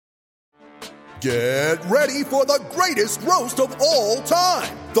Get ready for the greatest roast of all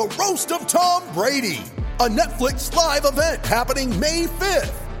time, the Roast of Tom Brady, a Netflix live event happening May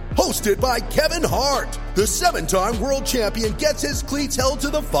 5th. Hosted by Kevin Hart, the 7-time world champion gets his cleats held to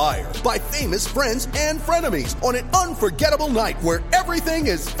the fire by famous friends and frenemies on an unforgettable night where everything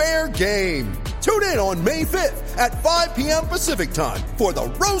is fair game. Tune in on May 5th at 5 p.m. Pacific time for the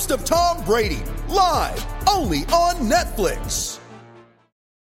Roast of Tom Brady, live only on Netflix.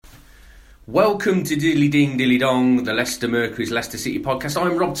 Welcome to Diddly Ding Dilly Dong, the Leicester Mercury's Leicester City podcast.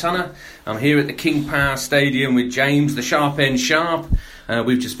 I'm Rob Tanner. I'm here at the King Power Stadium with James, the Sharp End Sharp.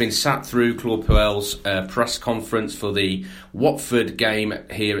 We've just been sat through Claude Puel's press conference for the Watford game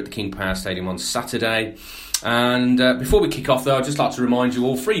here at the King Power Stadium on Saturday. And before we kick off, though, I'd just like to remind you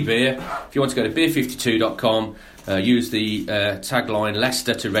all, free beer. If you want to go to beer52.com, use the tagline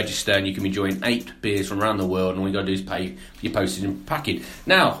Leicester to register, and you can be enjoying 8 beers from around the world. And all you got to do is pay for your postage and packing.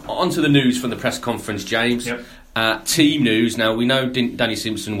 Now, on to the news from the press conference, James. Yep. Team news. Now, we know Danny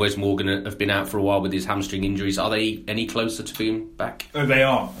Simpson and Wes Morgan have been out for a while with his hamstring injuries. Are they any closer to being back? They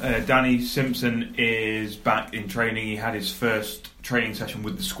are. Danny Simpson is back in training. He had his first training session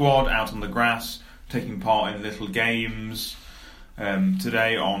with the squad out on the grass, taking part in little games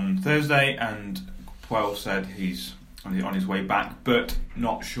today on Thursday, and Puel said he's on his way back, but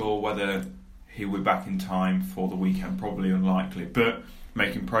not sure whether he will be back in time for the weekend. Probably unlikely, but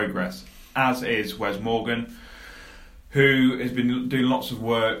making progress, as is Wes Morgan, who has been doing lots of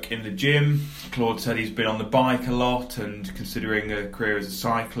work in the gym. Claude said he's been on the bike a lot and considering a career as a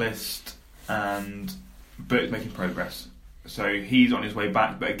cyclist, but he's making progress. So he's on his way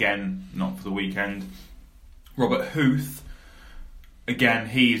back, but again, not for the weekend. Robert Huth, again,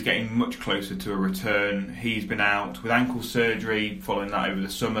 he's getting much closer to a return. He's been out with ankle surgery, following that over the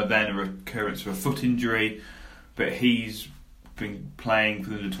summer, then a recurrence of a foot injury, but he's been playing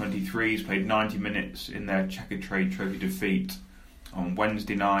for the under-23s, played 90 minutes in their Checkatrade Trophy defeat on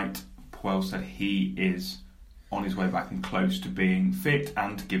Wednesday night. Puel said he is on his way back and close to being fit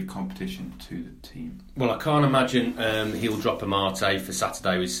and to give competition to the team. Well, I can't imagine he'll drop a Marte for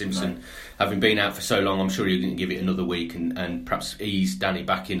Saturday with Simpson. No. Having been out for so long, I'm sure he'll give it another week and perhaps ease Danny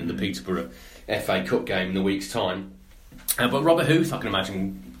back in the Peterborough FA Cup game in a week's time. But Robert Huth, I can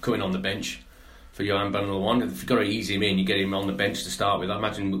imagine coming on the bench for Johan Benoit. If you've got to ease him in, you get him on the bench to start with. I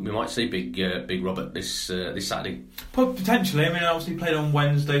imagine we might see big Robert this Saturday. Potentially. I mean, obviously he played on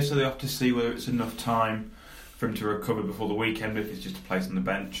Wednesday, so they have to see whether it's enough time for him to recover before the weekend. If it's just a place on the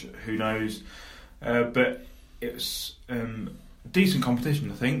bench, who knows? But it's decent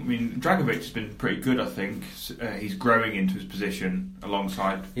competition, I think. I mean, Dragovic has been pretty good, I think. He's growing into his position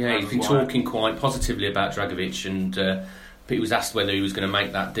alongside. Yeah, he's been talking quite positively about Dragovic, and Pete was asked whether he was going to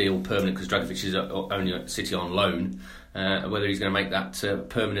make that deal permanent, because Dragovic is only at City on loan. Whether he's going to make that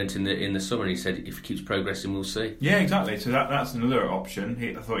permanent in the summer, and he said if he keeps progressing, we'll see. Yeah, exactly. So that's another option.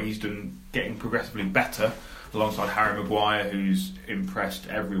 I thought he's getting progressively better alongside Harry Maguire, who's impressed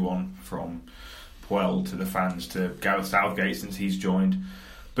everyone from Puel to the fans to Gareth Southgate since he's joined.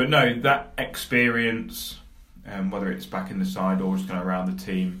 But no, that experience, whether it's back in the side or just going around the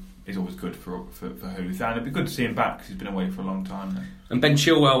team, is always good for Huth, and it'd be good to see him back because he's been away for a long time now. And Ben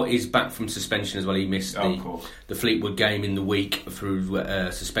Chilwell is back from suspension as well. He missed the Fleetwood game in the week through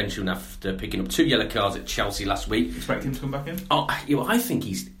suspension after picking up 2 yellow cards at Chelsea last week. Expect him to come back in? I think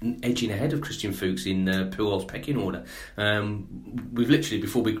he's edging ahead of Christian Fuchs in Puel's pecking order. We've literally,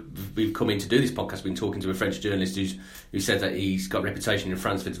 before we've come in to do this podcast, been talking to a French journalist who said that he's got a reputation in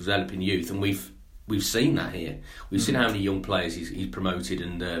France for developing youth, and we've seen that here. We've seen how many young players he's promoted,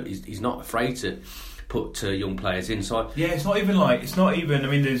 and he's not afraid to put young players in. So yeah, it's not even. I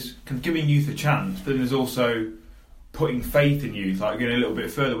mean, there's kind of giving youth a chance, but then there's also putting faith in youth, like going a little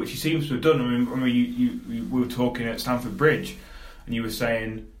bit further, which he seems to have done. I mean, we were talking at Stamford Bridge, and you were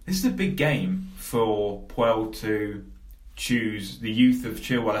saying this is a big game for Puel to choose the youth of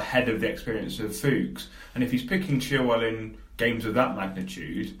Chilwell ahead of the experience of Fuchs, and if he's picking Chilwell in games of that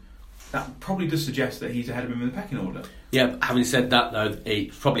magnitude, that probably does suggest that he's ahead of him in the pecking order. Yeah, having said that, though,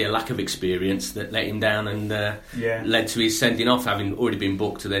 it's probably a lack of experience that let him down and led to his sending off, having already been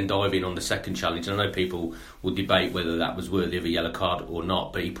booked to then dive in on the second challenge. And I know people will debate whether that was worthy of a yellow card or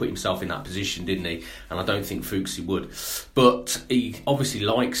not, but he put himself in that position, didn't he? And I don't think Fuchsy would. But he obviously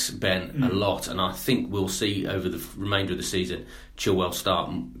likes Ben a lot, and I think we'll see over the remainder of the season Chilwell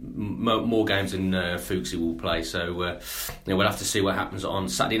start more games than Fuchsy will play. So we'll have to see what happens on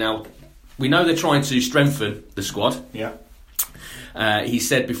Saturday. Now, we know they're trying to strengthen the squad. Yeah. He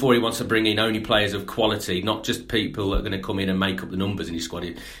said before he wants to bring in only players of quality, not just people that are going to come in and make up the numbers in his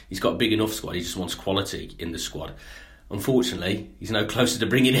squad. He's got a big enough squad, he just wants quality in the squad. unfortunately, he's no closer to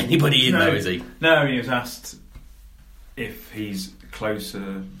bringing anybody in, though, is he? No, he was asked if he's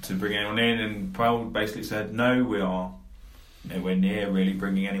closer to bringing anyone in, and Puel basically said, no, we are nowhere near really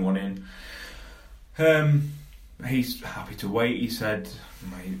bringing anyone in. He's happy to wait. He said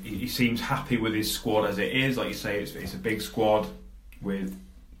he seems happy with his squad as it is. Like you say, it's a big squad with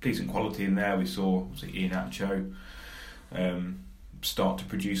decent quality in there. We saw Iheanacho start to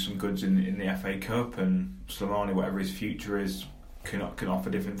produce some goods in the FA Cup, and Slimani, whatever his future is, can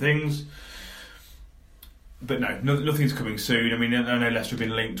offer different things. But no, nothing's coming soon. I mean, I know Leicester have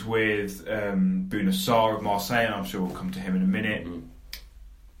been linked with Bouna Sarr of Marseille, and I'm sure we'll come to him in a minute.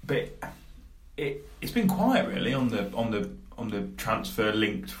 But it's been quiet really on the transfer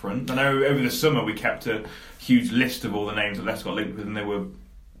linked front. I know over the summer we kept a huge list of all the names that Leicester got linked with, and there were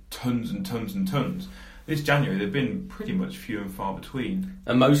tons and tons and tons. This January they've been pretty much few and far between,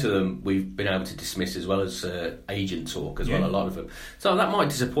 and most of them we've been able to dismiss, as well as agent talk as well, a lot of them. So that might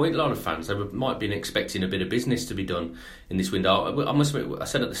disappoint a lot of fans. They might have been expecting a bit of business to be done in this window. I must admit, I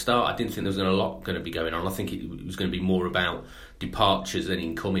said at the start I didn't think there was a lot going to be going on. I think it was going to be more about departures than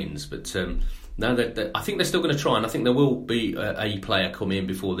incomings, but no, I think they're still going to try, and I think there will be a player come in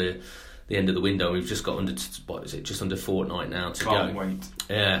before the end of the window. We've just got just under fortnight now to go. Can't wait.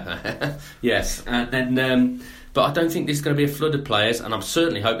 Yeah, yes, and then but I don't think there's going to be a flood of players, and I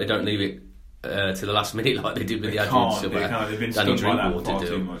certainly hope they don't leave it to the last minute like they did with the Adrian Silva. They've been stung by that far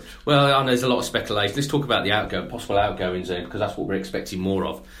too much. Well, I know there's a lot of speculation. Let's talk about the possible outgoings then, because that's what we're expecting more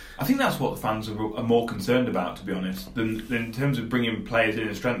of. I think that's what the fans are more concerned about, to be honest, than in terms of bringing players in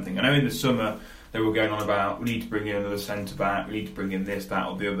and strengthening. I know in the summer they were going on about, we need to bring in another centre-back, we need to bring in this, that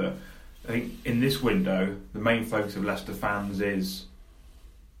or the other. I think in this window, the main focus of Leicester fans is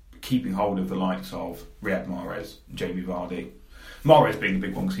keeping hold of the likes of Riyad Mahrez, Jamie Vardy. Mahrez being the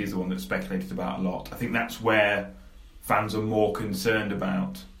big one because he's the one that's speculated about a lot. I think that's where fans are more concerned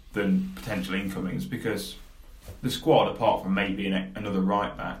about than potential incomings, because the squad, apart from maybe another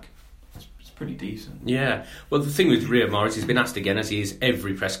right-back, it's pretty decent. Yeah. Well, the thing with Riyad Mahrez, he's been asked again, as he is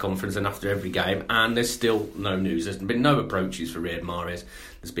every press conference and after every game, and there's still no news. There's been no approaches for Riyad Mahrez.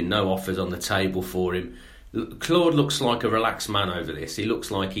 There's been no offers on the table for him. Claude looks like a relaxed man over this. He looks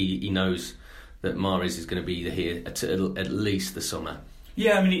like he knows that Mahrez is going to be here at least the summer.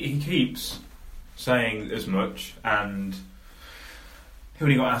 Yeah, I mean, he keeps saying as much, and when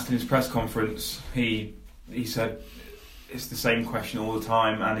he got asked in his press conference, he said it's the same question all the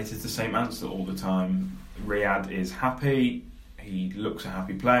time, and it is the same answer all the time. Riyad is happy. He looks a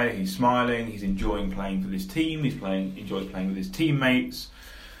happy player. He's smiling. He's enjoying playing for this team. Enjoys playing with his teammates.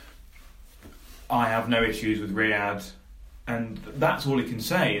 I have no issues with Riyad, and that's all he can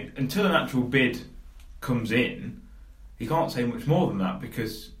say. Until an actual bid comes in, he can't say much more than that,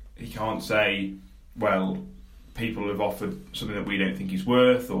 because he can't say, well, people have offered something that we don't think he's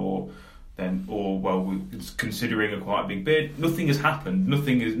worth, or we're considering quite a big bid. Nothing has happened.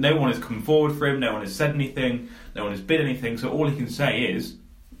 No one has come forward for him. No one has said anything. No one has bid anything. So all he can say is,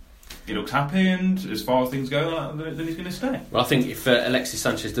 he looks happy, and as far as things go, then he's going to stay. Well, I think if Alexis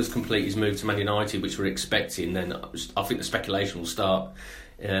Sanchez does complete his move to Man United, which we're expecting, then I think the speculation will start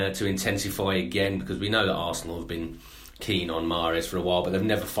to intensify again, because we know that Arsenal have been keen on Mahrez for a while, but they've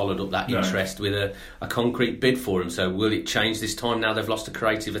never followed up that interest with a concrete bid for him. So will it change this time now they've lost a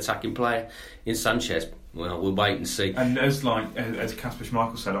creative attacking player in Sanchez? Well, we'll wait and see. And as Kasper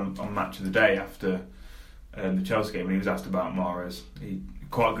Schmeichel said on Match of the Day after the Chelsea game, when he was asked about Mahrez,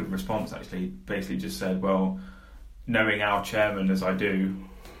 quite a good response actually. He basically just said, well, knowing our chairman as I do,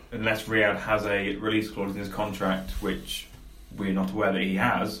 unless Riyad has a release clause in his contract, which we're not aware that he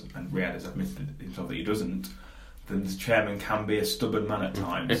has, and Riyad has admitted himself that he doesn't, then the chairman can be a stubborn man at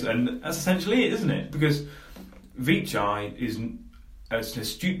times. And that's essentially it, isn't it? Because Vichai is an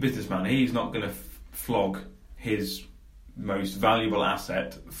astute businessman. He's not going to flog his most valuable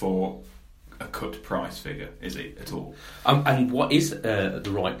asset for a cut price figure, is it, at all? And what is the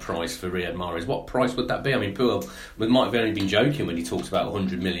right price for Riyad Mahrez? What price would that be? I mean, Puel might have only been joking when he talks about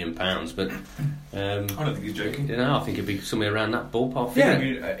 £100 million, but I don't think he's joking. You know, I think it'd be somewhere around that ballpark figure. Yeah, I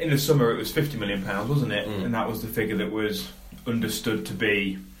mean, in the summer it was £50 million, wasn't it? And that was the figure that was understood to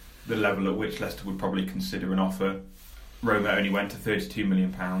be the level at which Leicester would probably consider an offer. Roma only went to £32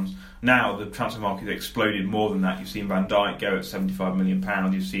 million. Now the transfer market has exploded more than that. You've seen Van Dijk go at £75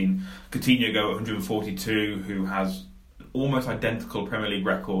 million. You've seen Coutinho go at 142, who has almost identical Premier League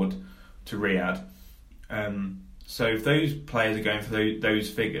record to Riyad. So if those players are going for those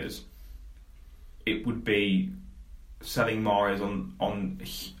figures, it would be selling Mahrez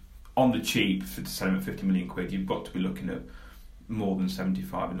on the cheap to sell him at £50 million. You've got to be looking at more than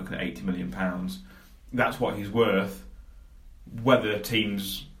 75 and looking at £80 million. That's what he's worth. Whether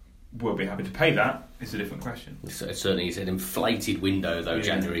teams will be happy to pay that is a different question. Certainly, it's an inflated window, though.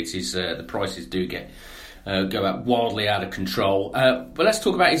 January, it is, the prices do get go out wildly out of control. But let's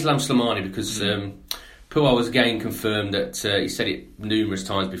talk about Islam Slimani, because Puel has again confirmed that he said it numerous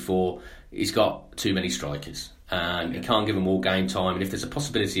times before. He's got too many strikers, and he can't give them all game time. And if there's a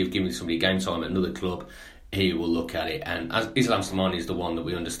possibility of giving somebody game time at another club, he will look at it. And as Islam Slimani is the one that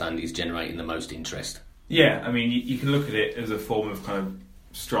we understand is generating the most interest. Yeah, I mean, you can look at it as a form of kind of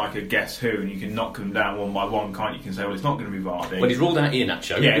striker guess who, and you can knock them down one by one, can't you? You can say, well, it's not going to be Vardy. Well, he's ruled out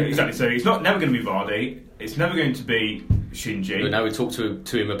Iheanacho. Yeah, exactly. So it's never going to be Vardy. It's never going to be Shinji. But now we talked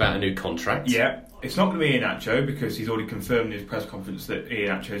to him about a new contract. Yeah, it's not going to be Iheanacho because he's already confirmed in his press conference that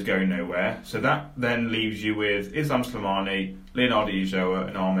Iheanacho is going nowhere. So that then leaves you with Islam Slimani, Leonardo Ulloa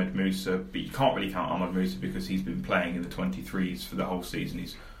and Ahmed Musa. But you can't really count Ahmed Musa because he's been playing in the 23s for the whole season.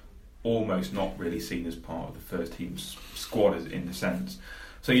 He's almost not really seen as part of the first team's squad in a sense.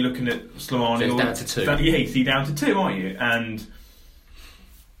 So you're looking at Slimani. So it's down to two. You're down to two, aren't you? And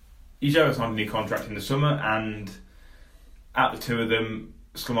Ulloa signed a new contract in the summer, and out of the two of them,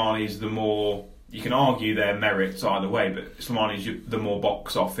 Slimani's the more, you can argue their merits either way, but Slimani's the more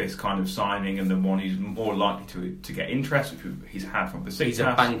box office kind of signing and the one who's more likely to get interest, which he's had from the Besiktas. He's a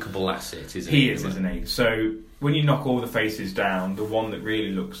bankable asset, isn't he? He is, isn't he? So when you knock all the faces down, the one that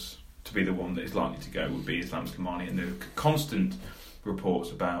really looks to be the one that is likely to go would be Islam Slimani, and the constant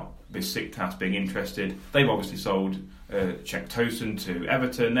reports about Besiktas being interested. They've obviously sold Cenk Tosun to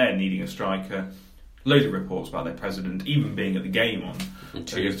Everton. They're needing a striker. Loads of reports about their president even being at the game on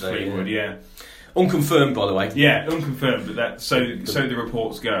Tuesday. Fleetwood. Yeah, unconfirmed, by the way. Yeah, unconfirmed. But so the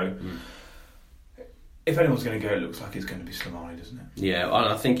reports go. If anyone's going to go, it looks like it's going to be Slimani, doesn't it? Yeah,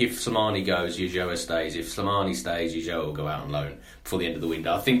 and I think if Slimani goes, Ulloa stays. If Slimani stays, Ulloa will go out on loan before the end of the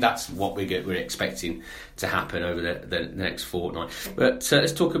window. I think that's what we're expecting to happen over the next fortnight. But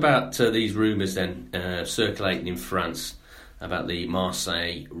let's talk about these rumours then circulating in France about the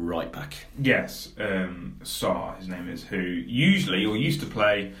Marseille right back. Yes, Sarr, his name is, who usually or used to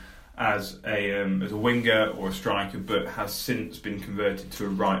play as a winger or a striker, but has since been converted to a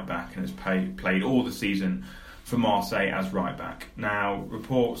right back and has played all the season for Marseille as right back. Now,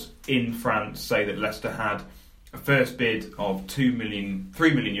 reports in France say that Leicester had a first bid of 3 million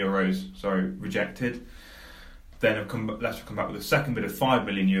euros, rejected. Then Leicester come back with a second bid of 5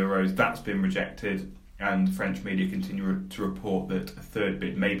 million euros. That's been rejected, and French media continue to report that a third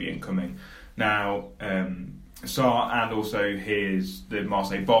bid may be incoming. Now, Sarr and also the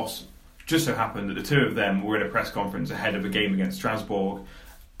Marseille boss just so happened that the two of them were in a press conference ahead of a game against Strasbourg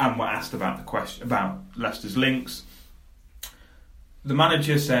and were asked about the question about Leicester's links. The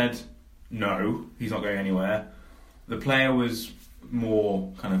manager said no, he's not going anywhere. The player was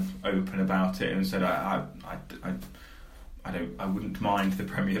more kind of open about it and said I wouldn't mind the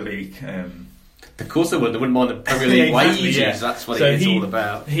Premier League. Of course they would. They wouldn't mind the Premier League wages. Yeah. That's what it's all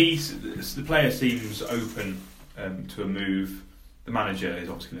about. The player seems open to a move. The manager is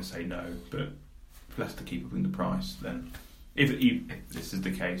obviously going to say no, but if Leicester keep upping the price, then if this is the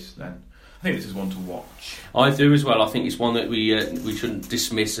case, then I think this is one to watch. I do as well. I think it's one that we shouldn't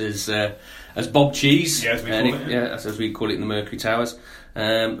dismiss as Bob Cheese. Yeah, as we call it in the Mercury Towers,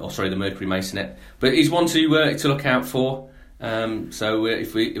 the Mercury Masonette. But it's one to look out for. So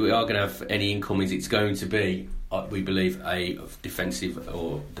if we are going to have any incomings, it's going to be, we believe, a defensive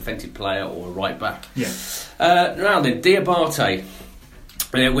player or a right back. Yeah. Now then, Diabate.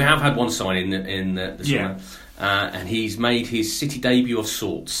 We have had one signing in the summer. Yeah. And he's made his City debut of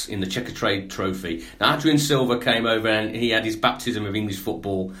sorts in the Checkatrade Trophy. Now, Adrien Silva came over and he had his baptism of English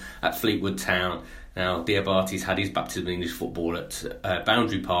football at Fleetwood Town. Now, Diabate's had his baptism of English football at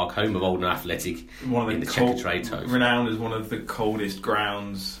Boundary Park, home of Oldham Athletic, in the Checkatrade Trophy. Renowned as one of the coldest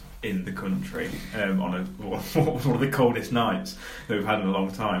grounds in the country, on one of the coldest nights that we've had in a long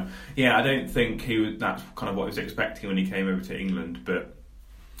time. Yeah, I don't think that's kind of what he was expecting when he came over to England, but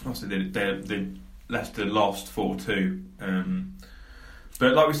obviously the Leicester lost 4-2.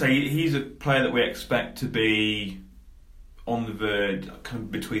 But like we say, he's a player that we expect to be on the verge, kind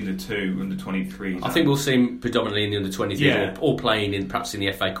of between the two under 23s. I think we'll see him predominantly in the under 23s, yeah, or playing perhaps in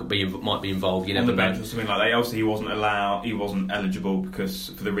the FA Cup. Might be involved. You on never the bench know. or something like that. Obviously, he wasn't eligible for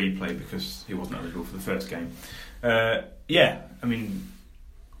the replay because he wasn't eligible for the first game.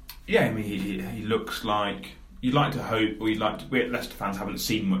 He looks like. You'd like to hope, or we Leicester fans haven't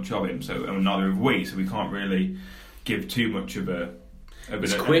seen much of him, so neither have we. So we can't really give too much of an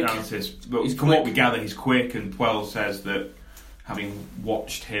analysis. But from what we gather, he's quick, and Puel says that having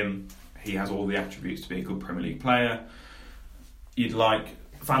watched him, he has all the attributes to be a good Premier League player.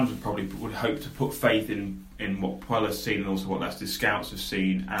 Fans would hope to put faith in in what Puel has seen and also what Leicester's scouts have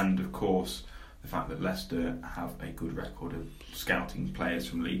seen, and of course the fact that Leicester have a good record of scouting players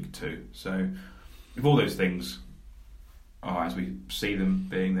from League Two. So if all those things are as we see them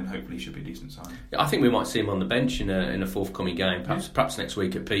being, then hopefully it should be a decent sign. I think we might see him on the bench in a forthcoming game, perhaps next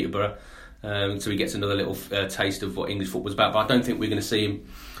week at Peterborough, so he gets another little taste of what English football's about. But I don't think we're going to see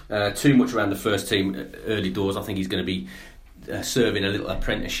him too much around the first team early doors. I think he's going to be serving a little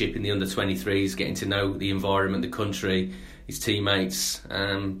apprenticeship in the under-23s, getting to know the environment, the country, his teammates.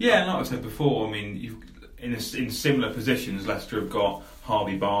 Like I said before, I mean, in similar positions, Leicester have got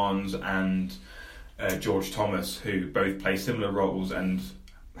Harvey Barnes and George Thomas, who both play similar roles. And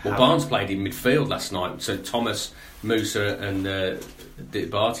Barnes played in midfield last night, so Thomas, Musa and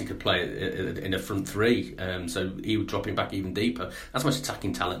Barty could play in a front three, so he would drop him back even deeper. That's much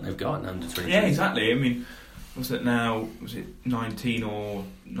attacking talent they've got in under-23. Yeah, exactly. I mean, was it 19 or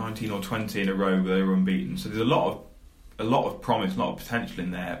 20 in a row where they were unbeaten? So there's a lot of promise, a lot of potential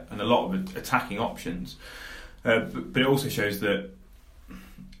in there, and a lot of attacking options. But it also shows that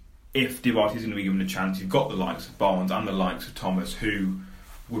if Diabate is going to be given a chance, you've got the likes of Barnes and the likes of Thomas, who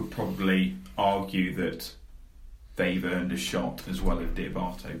would probably argue that they've earned a shot as well as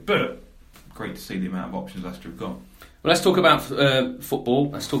Diabate. But great to see the amount of options Leicester have got. Well, let's talk about football.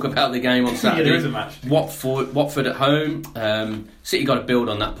 Let's talk about the game on Saturday. There is a match. Watford at home. City got to build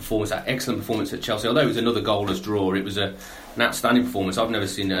on that performance, that excellent performance at Chelsea. Although it was another goalless draw, it was an outstanding performance. I've never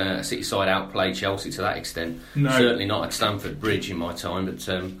seen a City side outplay Chelsea to that extent. No. Certainly not at Stamford Bridge in my time,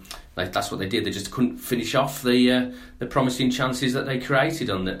 but that's what they did. They just couldn't finish off the promising chances that they created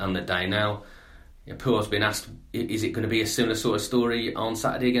on the day. Now, Puel's been asked, is it going to be a similar sort of story on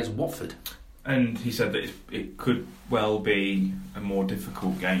Saturday against Watford? And he said that it could well be a more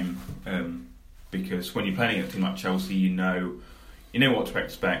difficult game because when you're playing against a team like Chelsea, you know what to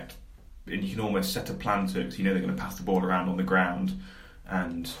expect, and you can almost set a plan to it because you know they're going to pass the ball around on the ground,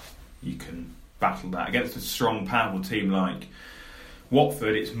 and you can battle that. Against a strong, powerful team like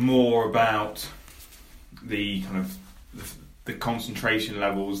Watford, it's more about the kind of the concentration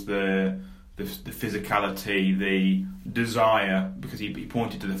levels, the physicality, the desire, because he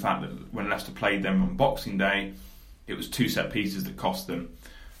pointed to the fact that when Leicester played them on Boxing Day, it was 2 set pieces that cost them.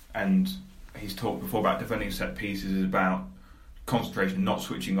 And he's talked before about defending set pieces is about concentration, not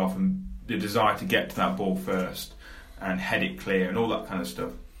switching off, and the desire to get to that ball first and head it clear and all that kind of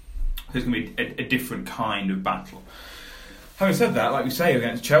stuff. So it's going to be a different kind of battle. Having said that, like we say,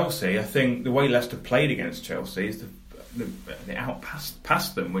 against Chelsea, I think the way Leicester played against Chelsea is they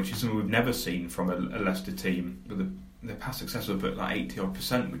outpassed them, which is something we've never seen from a Leicester team. Their pass success was about like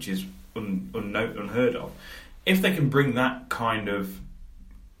 80%, which is unheard of. If they can bring that kind of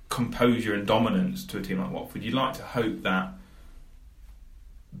composure and dominance to a team like Watford, you'd like to hope that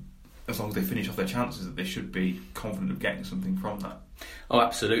as long as they finish off their chances, that they should be confident of getting something from that. Oh,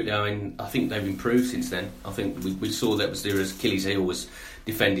 absolutely. I mean, I think they've improved since then. I think we saw that was their Achilles heel was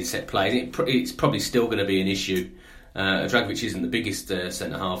defending set plays. It's probably still going to be an issue. Dragovic isn't the biggest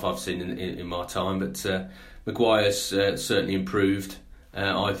centre-half I've seen in my time, but Maguire's certainly improved,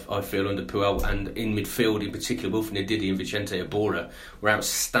 I feel, under Puel, and in midfield in particular, Wilfred Ndidi and Vicente Iborra were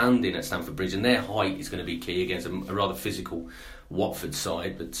outstanding at Stamford Bridge, and their height is going to be key against a rather physical Watford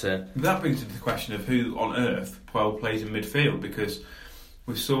side. But that brings into the question of who on earth Puel plays in midfield, because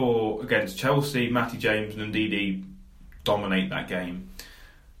we saw against Chelsea, Matty James and Ndidi dominate that game.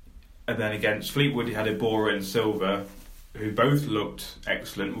 And then against Fleetwood, he had Iborra and Silva, who both looked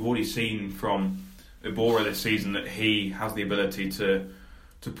excellent. We've already seen from Iborra this season that he has the ability to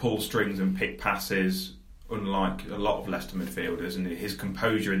pull strings and pick passes, unlike a lot of Leicester midfielders. And his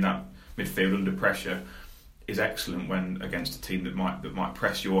composure in that midfield under pressure is excellent when against a team that might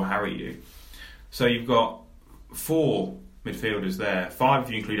press you or harry you. So you've got 4 midfielders there, 5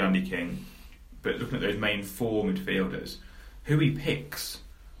 if you include Andy King. But looking at those main 4 midfielders, who he picks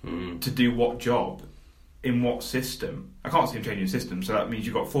to do what job in what system. I can't see him changing system, so that means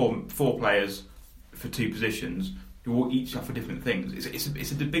you've got four players for 2 positions who will each offer different things.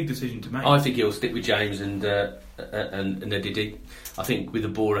 It's a big decision to make. I think he'll stick with James and Ndidi. I think with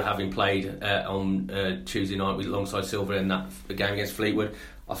Iborra having played on Tuesday night alongside Silva in that game against Fleetwood,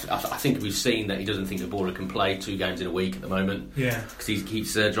 I think we've seen that he doesn't think Iborra can play 2 games in a week at the moment. Yeah, because he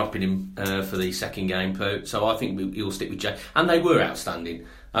keeps dropping him for the second game. So I think he'll stick with James, and they were outstanding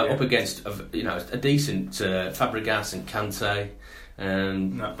up against a decent Fabregas and Kante.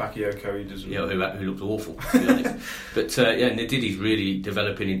 That Bakayoko, he doesn't. Who looked awful, to be honest. But Ndidi's really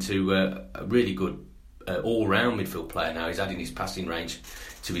developing into a really good all-round midfield player now. He's adding his passing range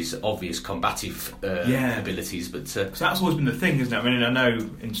to his obvious combative abilities. But so that's always been the thing, isn't it? I mean, I know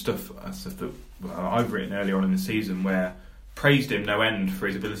in stuff that I've written earlier on in the season where praised him no end for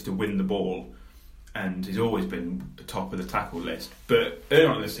his ability to win the ball, and he's always been the top of the tackle list. But early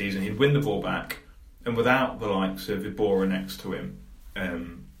on in the season, he'd win the ball back, and without the likes of Iborra next to him,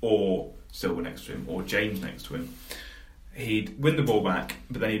 or Silva next to him, or James next to him, he'd win the ball back,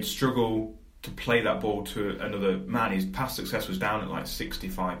 but then he'd struggle to play that ball to another man. His pass success was down at like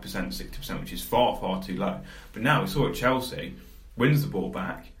 65%, 60%, which is far, far too low. But now we saw at Chelsea, wins the ball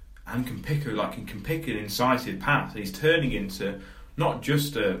back and can pick an incisive pass. He's turning into not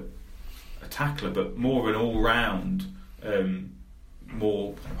just a tackler, but more of an all-round,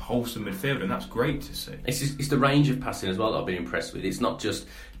 more kind of wholesome midfielder, and that's great to see. It's the range of passing as well that I've been impressed with. It's not just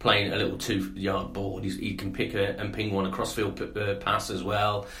playing a little 2-yard ball. He can pick and ping one, a crossfield pass as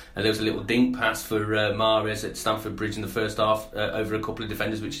well. And there was a little dink pass for Mahrez at Stamford Bridge in the first half over a couple of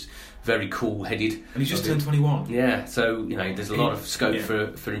defenders, which is very cool-headed. And he's just turned 21. Yeah, so there's a lot of scope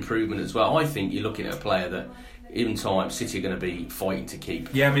for improvement as well. I think you're looking at a player that in time City are going to be fighting to keep.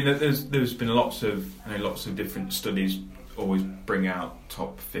 Yeah, I mean, there's been lots of different studies always bring out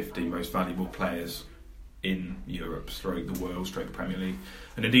top 50 most valuable players in Europe, stroke the world, stroke the Premier League,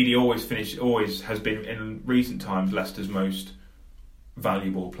 and indeed he always has been in recent times Leicester's most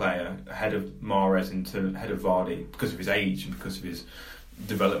valuable player, ahead of Mahrez and ahead of Vardy because of his age and because of his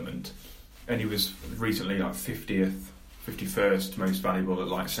development. And he was recently like 50th, 51st most valuable at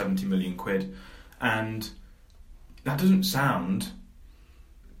like 70 million quid, and that doesn't sound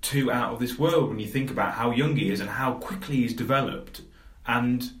too out of this world when you think about how young he is and how quickly he's developed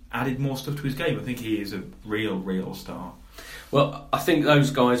and added more stuff to his game. I think he is a real star. Well, I think those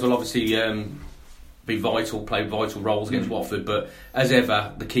guys will obviously play vital roles against Watford, but as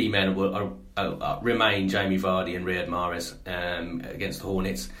ever, the key men will remain Jamie Vardy and Riyad Mahrez against the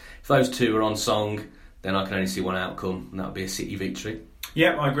Hornets. If those two are on song, then I can only see one outcome, and that would be a City victory.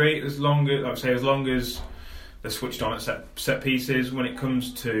 Yeah, I agree. As long as they're switched on at set pieces, when it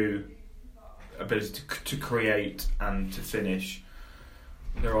comes to ability to create and to finish,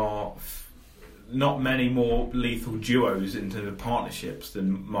 there are not many more lethal duos in terms of partnerships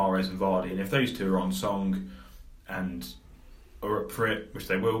than Mahrez and Vardy. And if those two are on song and are up for it, which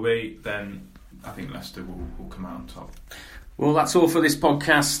they will be, then I think Leicester will come out on top. Well, that's all for this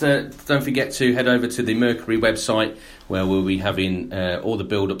podcast. Don't forget to head over to the Mercury website, where we'll be having all the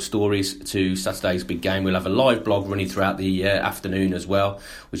build-up stories to Saturday's big game. We'll have a live blog running throughout the afternoon as well,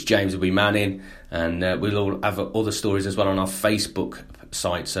 which James will be manning, and we'll all have other stories as well on our Facebook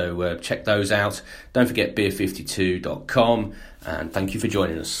site, so check those out. Don't forget beer52.com, and thank you for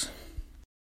joining us.